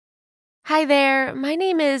Hi there, my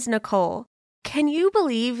name is Nicole. Can you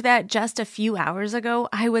believe that just a few hours ago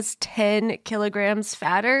I was 10 kilograms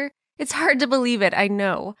fatter? It's hard to believe it, I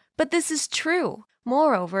know, but this is true.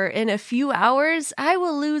 Moreover, in a few hours, I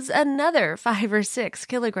will lose another 5 or 6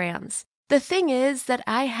 kilograms. The thing is that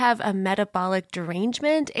I have a metabolic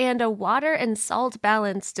derangement and a water and salt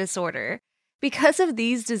balance disorder. Because of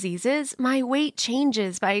these diseases, my weight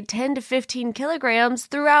changes by 10 to 15 kilograms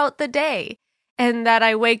throughout the day. And that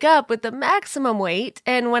I wake up with the maximum weight,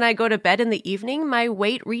 and when I go to bed in the evening, my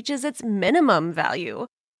weight reaches its minimum value.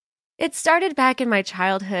 It started back in my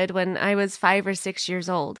childhood when I was 5 or 6 years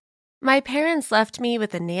old. My parents left me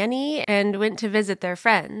with a nanny and went to visit their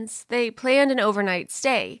friends. They planned an overnight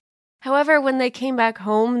stay. However, when they came back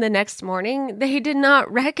home the next morning, they did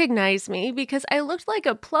not recognize me because I looked like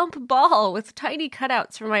a plump ball with tiny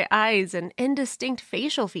cutouts for my eyes and indistinct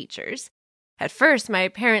facial features. At first, my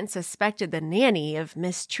parents suspected the nanny of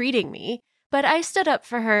mistreating me, but I stood up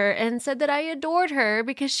for her and said that I adored her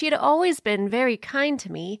because she had always been very kind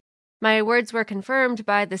to me. My words were confirmed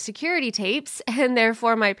by the security tapes, and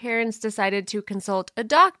therefore my parents decided to consult a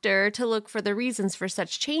doctor to look for the reasons for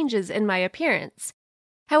such changes in my appearance.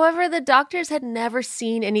 However, the doctors had never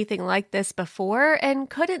seen anything like this before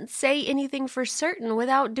and couldn't say anything for certain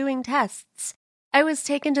without doing tests. I was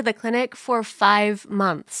taken to the clinic for 5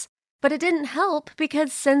 months. But it didn't help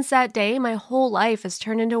because since that day, my whole life has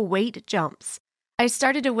turned into weight jumps. I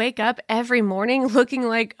started to wake up every morning looking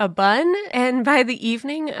like a bun, and by the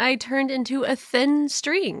evening, I turned into a thin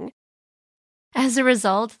string. As a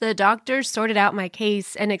result, the doctors sorted out my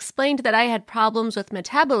case and explained that I had problems with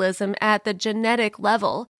metabolism at the genetic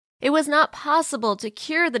level. It was not possible to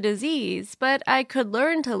cure the disease, but I could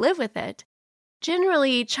learn to live with it.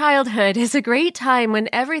 Generally, childhood is a great time when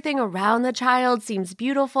everything around the child seems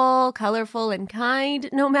beautiful, colorful, and kind,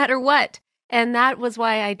 no matter what. And that was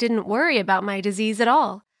why I didn't worry about my disease at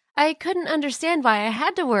all. I couldn't understand why I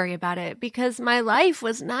had to worry about it because my life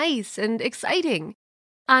was nice and exciting.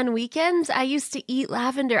 On weekends, I used to eat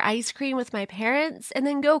lavender ice cream with my parents and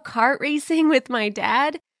then go kart racing with my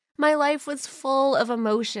dad. My life was full of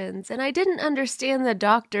emotions, and I didn't understand the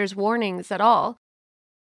doctor's warnings at all.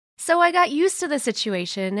 So I got used to the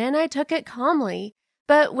situation and I took it calmly.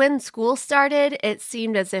 But when school started, it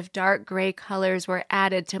seemed as if dark gray colors were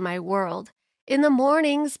added to my world. In the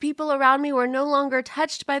mornings, people around me were no longer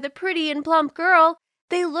touched by the pretty and plump girl.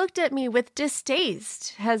 They looked at me with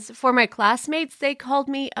distaste. As for my classmates, they called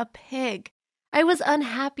me a pig. I was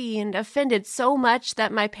unhappy and offended so much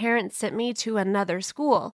that my parents sent me to another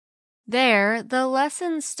school. There, the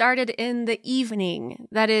lessons started in the evening,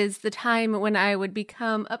 that is, the time when I would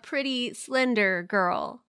become a pretty, slender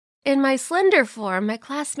girl. In my slender form, my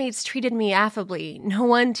classmates treated me affably. No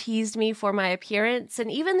one teased me for my appearance,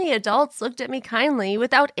 and even the adults looked at me kindly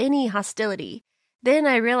without any hostility. Then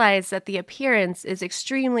I realized that the appearance is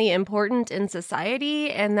extremely important in society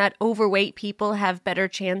and that overweight people have better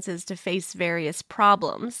chances to face various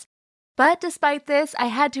problems. But despite this, I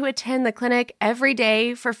had to attend the clinic every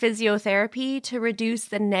day for physiotherapy to reduce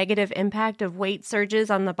the negative impact of weight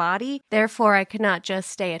surges on the body. Therefore, I could not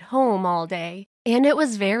just stay at home all day. And it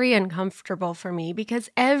was very uncomfortable for me because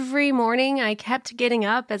every morning I kept getting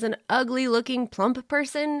up as an ugly-looking plump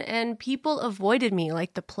person and people avoided me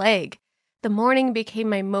like the plague. The morning became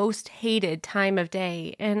my most hated time of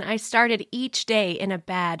day, and I started each day in a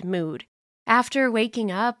bad mood. After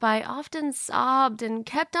waking up, I often sobbed and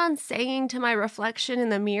kept on saying to my reflection in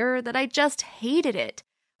the mirror that I just hated it,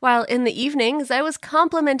 while in the evenings I was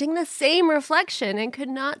complimenting the same reflection and could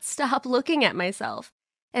not stop looking at myself.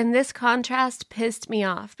 And this contrast pissed me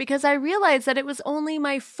off because I realized that it was only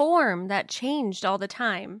my form that changed all the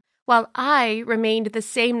time, while I remained the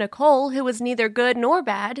same Nicole who was neither good nor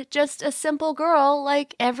bad, just a simple girl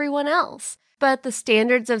like everyone else. But the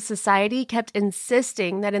standards of society kept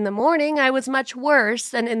insisting that in the morning I was much worse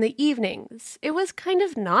than in the evenings. It was kind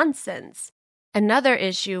of nonsense. Another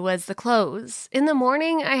issue was the clothes. In the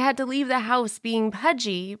morning, I had to leave the house being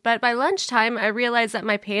pudgy, but by lunchtime, I realized that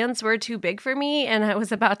my pants were too big for me and I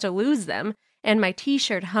was about to lose them, and my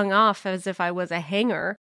t-shirt hung off as if I was a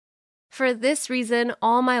hanger. For this reason,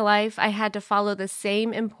 all my life, I had to follow the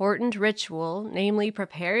same important ritual, namely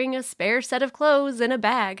preparing a spare set of clothes in a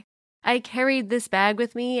bag. I carried this bag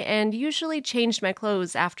with me and usually changed my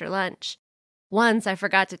clothes after lunch. Once I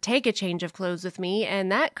forgot to take a change of clothes with me,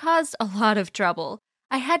 and that caused a lot of trouble.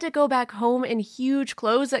 I had to go back home in huge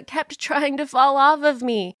clothes that kept trying to fall off of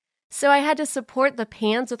me. So I had to support the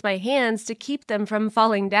pants with my hands to keep them from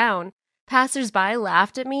falling down. Passers-by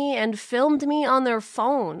laughed at me and filmed me on their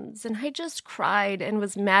phones, and I just cried and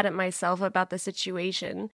was mad at myself about the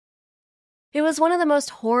situation. It was one of the most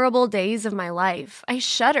horrible days of my life. I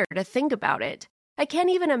shudder to think about it. I can't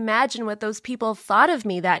even imagine what those people thought of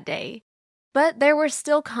me that day. But there were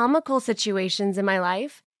still comical situations in my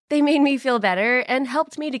life. They made me feel better and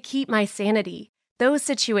helped me to keep my sanity. Those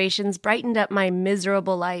situations brightened up my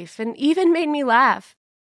miserable life and even made me laugh.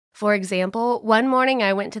 For example, one morning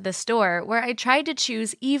I went to the store where I tried to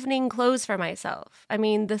choose evening clothes for myself.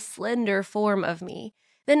 The slender form of me.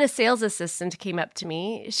 Then a sales assistant came up to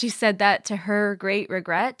me. She said that, to her great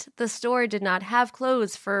regret, the store did not have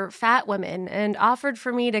clothes for fat women and offered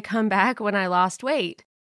for me to come back when I lost weight.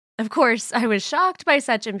 Of course, I was shocked by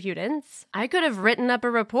such impudence. I could have written up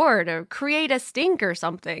a report or create a stink or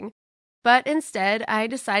something. But instead, I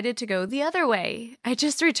decided to go the other way. I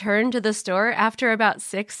just returned to the store after about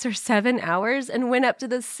 6 or 7 hours and went up to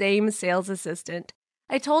the same sales assistant.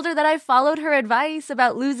 I told her that I followed her advice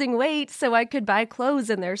about losing weight so I could buy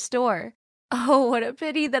clothes in their store. Oh, what a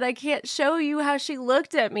pity that I can't show you how she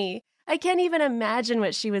looked at me. I can't even imagine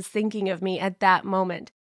what she was thinking of me at that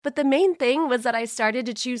moment. But the main thing was that I started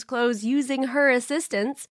to choose clothes using her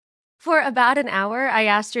assistance. For about an hour, I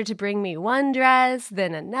asked her to bring me one dress,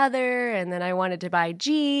 then another, and then I wanted to buy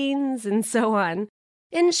jeans, and so on.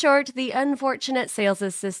 In short, the unfortunate sales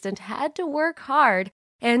assistant had to work hard,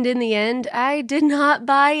 and in the end, I did not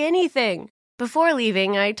buy anything. Before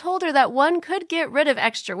leaving, I told her that one could get rid of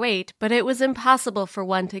extra weight, but it was impossible for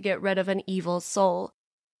one to get rid of an evil soul.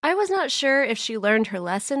 I was not sure if she learned her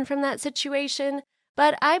lesson from that situation,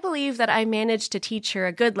 but I believe that I managed to teach her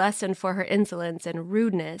a good lesson for her insolence and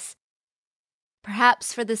rudeness.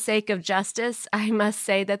 Perhaps for the sake of justice, I must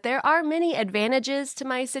say that there are many advantages to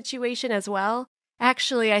my situation as well.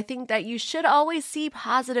 Actually, I think that you should always see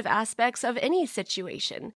positive aspects of any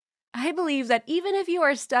situation. I believe that even if you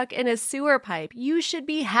are stuck in a sewer pipe, you should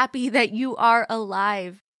be happy that you are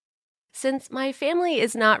alive. Since my family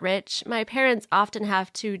is not rich, my parents often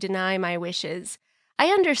have to deny my wishes. I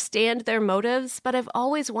understand their motives, but I've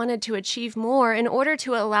always wanted to achieve more in order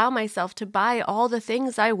to allow myself to buy all the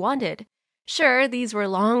things I wanted. Sure, these were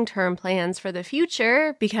long-term plans for the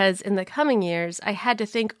future, because in the coming years, I had to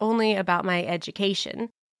think only about my education.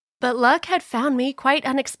 But luck had found me quite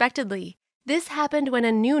unexpectedly. This happened when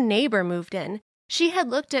a new neighbor moved in. She had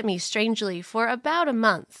looked at me strangely for about a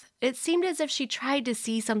month. It seemed as if she tried to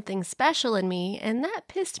see something special in me, and that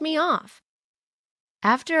pissed me off.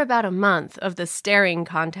 After about a month of the staring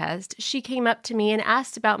contest, she came up to me and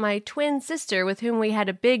asked about my twin sister with whom we had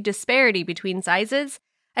a big disparity between sizes.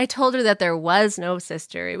 I told her that there was no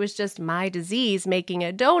sister. It was just my disease making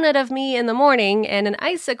a donut of me in the morning and an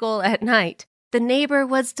icicle at night. The neighbor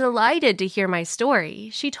was delighted to hear my story.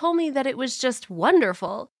 She told me that it was just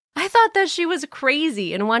wonderful. I thought that she was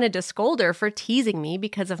crazy and wanted to scold her for teasing me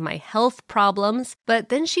because of my health problems, but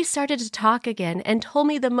then she started to talk again and told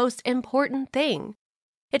me the most important thing.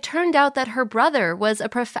 It turned out that her brother was a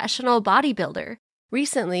professional bodybuilder.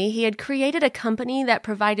 Recently, he had created a company that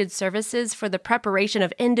provided services for the preparation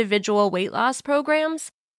of individual weight loss programs.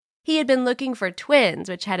 He had been looking for twins,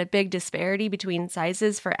 which had a big disparity between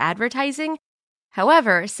sizes for advertising.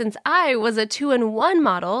 However, since I was a 2-in-1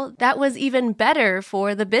 model, that was even better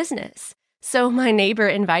for the business. So my neighbor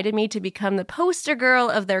invited me to become the poster girl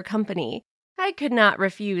of their company. I could not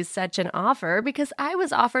refuse such an offer because I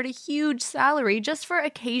was offered a huge salary just for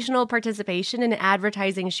occasional participation in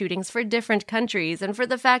advertising shootings for different countries and for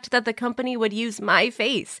the fact that the company would use my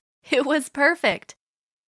face. It was perfect.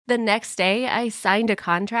 The next day, I signed a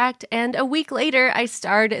contract, and a week later, I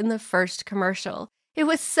starred in the first commercial. It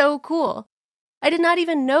was so cool. I did not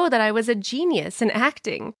even know that I was a genius in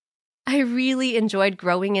acting. I really enjoyed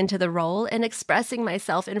growing into the role and expressing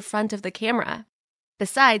myself in front of the camera.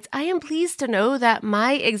 Besides, I am pleased to know that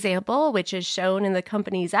my example, which is shown in the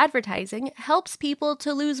company's advertising, helps people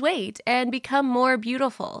to lose weight and become more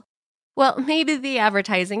beautiful. Well, maybe the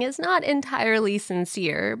advertising is not entirely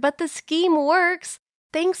sincere, but the scheme works.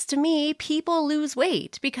 Thanks to me, people lose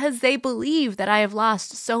weight because they believe that I have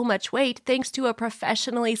lost so much weight thanks to a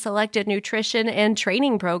professionally selected nutrition and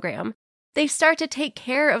training program. They start to take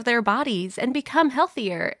care of their bodies and become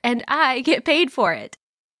healthier, and I get paid for it.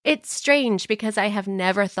 It's strange because I have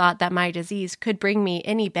never thought that my disease could bring me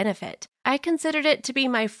any benefit. I considered it to be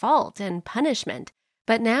my fault and punishment.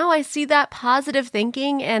 But now I see that positive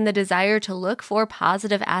thinking and the desire to look for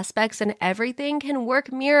positive aspects in everything can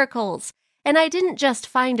work miracles. And I didn't just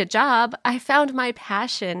find a job, I found my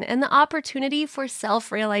passion and the opportunity for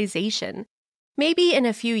self-realization. Maybe in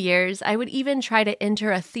a few years, I would even try to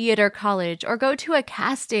enter a theater college or go to a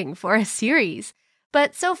casting for a series.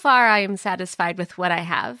 But so far, I am satisfied with what I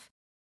have.